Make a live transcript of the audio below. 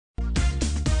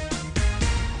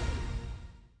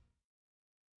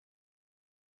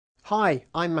Hi,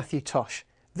 I'm Matthew Tosh.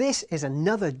 This is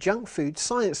another junk food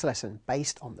science lesson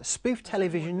based on the spoof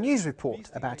television news report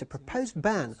about a proposed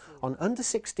ban on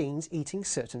under-16s eating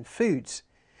certain foods.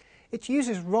 It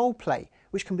uses role play,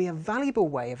 which can be a valuable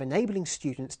way of enabling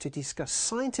students to discuss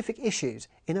scientific issues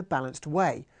in a balanced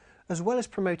way, as well as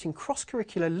promoting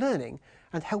cross-curricular learning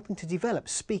and helping to develop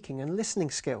speaking and listening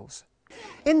skills.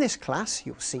 In this class,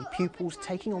 you'll see pupils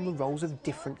taking on the roles of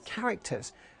different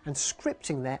characters and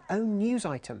scripting their own news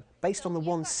item based on the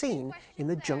one seen in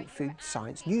the junk food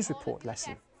science news report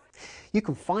lesson. You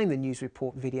can find the news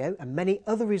report video and many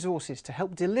other resources to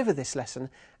help deliver this lesson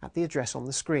at the address on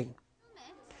the screen.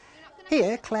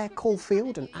 Here, Claire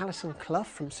Caulfield and Alison Clough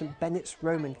from St Bennett's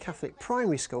Roman Catholic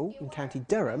Primary School in County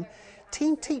Durham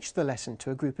teach the lesson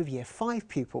to a group of Year 5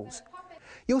 pupils.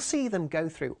 You'll see them go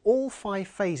through all 5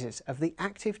 phases of the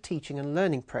active teaching and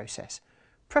learning process: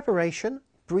 preparation,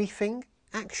 briefing,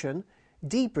 action,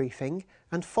 debriefing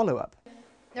and follow-up.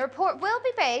 The report will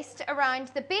be based around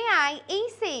the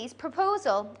BIEC's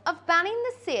proposal of banning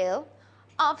the sale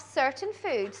of certain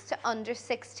foods to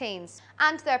under-16s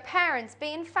and their parents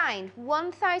being fined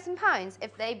 £1,000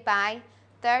 if they buy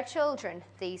their children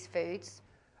these foods.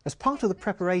 As part of the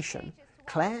preparation,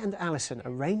 Claire and Alison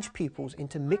arrange pupils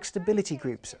into mixed ability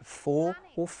groups of 4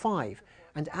 or 5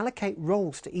 and allocate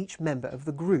roles to each member of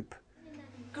the group.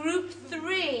 Group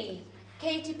 3,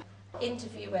 Katie,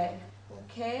 interviewer.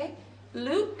 Okay.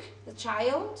 Luke, the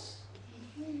child.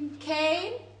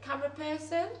 Kane, camera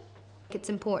person. It's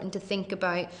important to think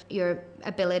about your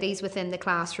abilities within the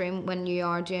classroom when you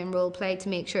are doing role play, to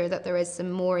make sure that there is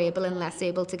some more able and less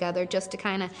able together, just to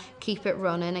kind of keep it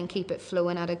running and keep it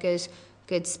flowing at a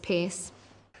good pace.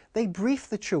 They brief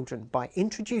the children by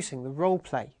introducing the role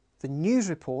play, the news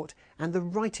report and the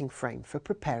writing frame for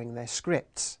preparing their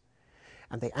scripts.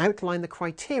 And they outline the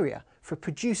criteria for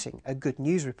producing a good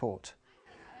news report.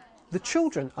 The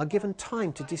children are given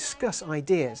time to discuss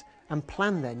ideas and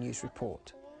plan their news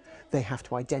report. They have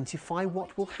to identify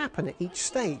what will happen at each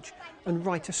stage and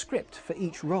write a script for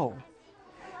each role.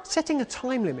 Setting a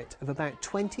time limit of about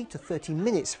 20 to 30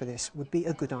 minutes for this would be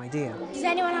a good idea. Does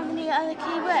anyone have any other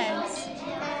keywords?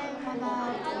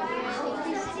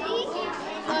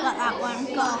 I've got that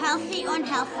one. Got healthy,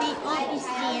 unhealthy,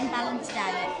 obesity and balanced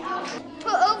diet.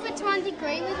 Put over 20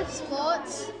 grade with the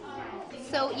sports.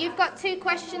 So you've got 2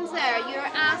 questions there.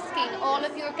 You're asking all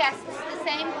of your guests the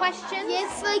same questions?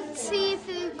 Yes, like see if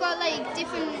you've got like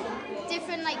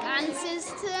different like answers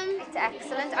to them.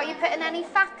 Excellent. Are you putting any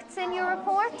facts in your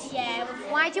report? Yeah.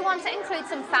 Why do you want to include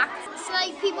some facts? So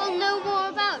like people know more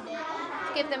about it.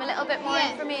 To give them a little bit more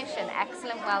information.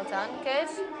 Excellent, well done, good.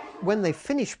 When they've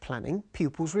finished planning,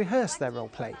 pupils rehearse their role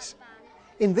plays.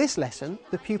 In this lesson,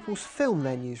 the pupils film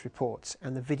their news reports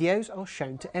and the videos are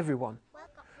shown to everyone.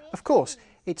 Of course,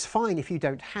 it's fine if you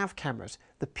don't have cameras.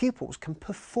 The pupils can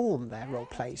perform their role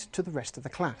plays to the rest of the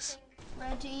class.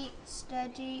 Ready,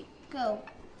 steady, go.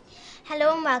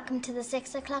 Hello and welcome to the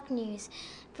 6 o'clock news.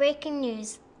 Breaking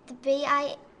news. The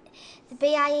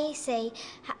BIEC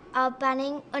are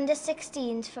banning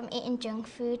under-16s from eating junk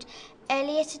food.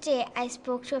 Earlier today, I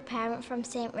spoke to a parent from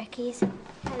St Ricky's.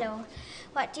 Hello.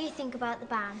 What do you think about the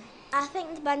ban? I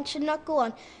think the ban should not go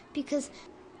on because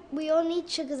we all need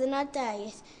sugars in our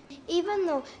diet. Even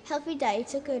though healthy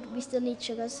diets are good, we still need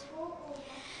sugars.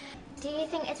 Do you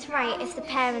think it's right if the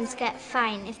parents get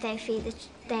fined if they feed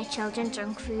their children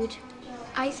junk food?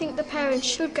 I think the parents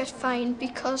should get fined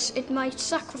because it might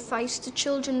sacrifice the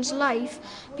children's life,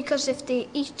 because if they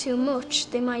eat too much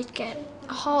they might get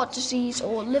a heart disease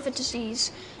or liver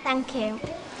disease. Thank you.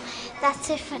 That's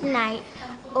it for tonight.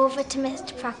 Over to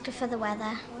Mr Proctor for the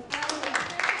weather.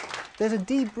 There's a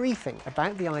debriefing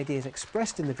about the ideas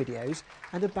expressed in the videos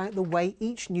and about the way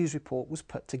each news report was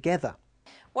put together.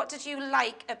 What did you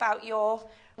like about your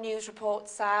news report,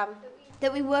 Sam?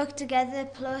 That we worked together,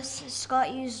 plus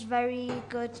Scott used very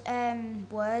good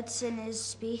words in his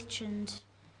speech. And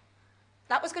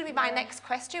That was going to be my next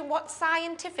question. What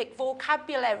scientific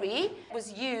vocabulary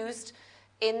was used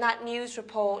in that news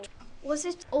report? Was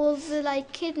it all the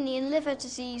like kidney and liver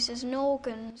diseases and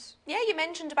organs? Yeah, you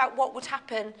mentioned about what would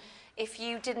happen if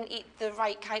you didn't eat the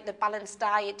right kind of balanced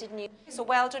diet, didn't you? So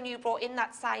well done, you brought in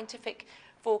that scientific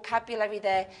vocabulary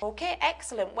there. Okay,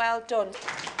 excellent, well done.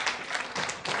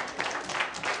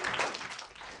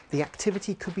 The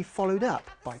activity could be followed up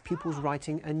by pupils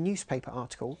writing a newspaper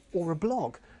article or a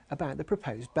blog about the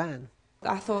proposed ban.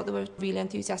 I thought they were really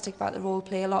enthusiastic about the role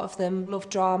play. A lot of them love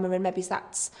drama, and maybe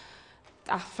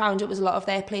I found it was a lot of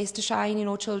their place to shine, you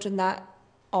know, children that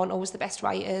aren't always the best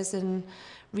writers and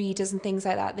readers and things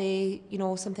like that,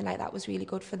 something like that was really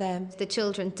good for them. The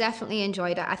children definitely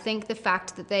enjoyed it. I think the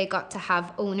fact that they got to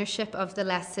have ownership of the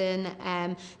lesson,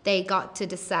 they got to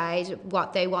decide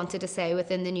what they wanted to say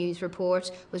within the news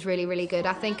report was really, really good.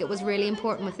 I think it was really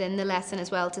important within the lesson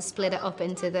as well to split it up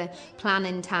into the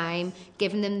planning time,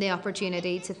 giving them the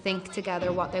opportunity to think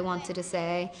together what they wanted to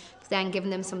say, then giving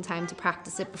them some time to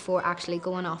practice it before actually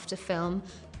going off to film.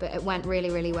 But it went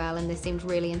really, really well and they seemed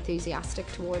really enthusiastic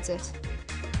towards it.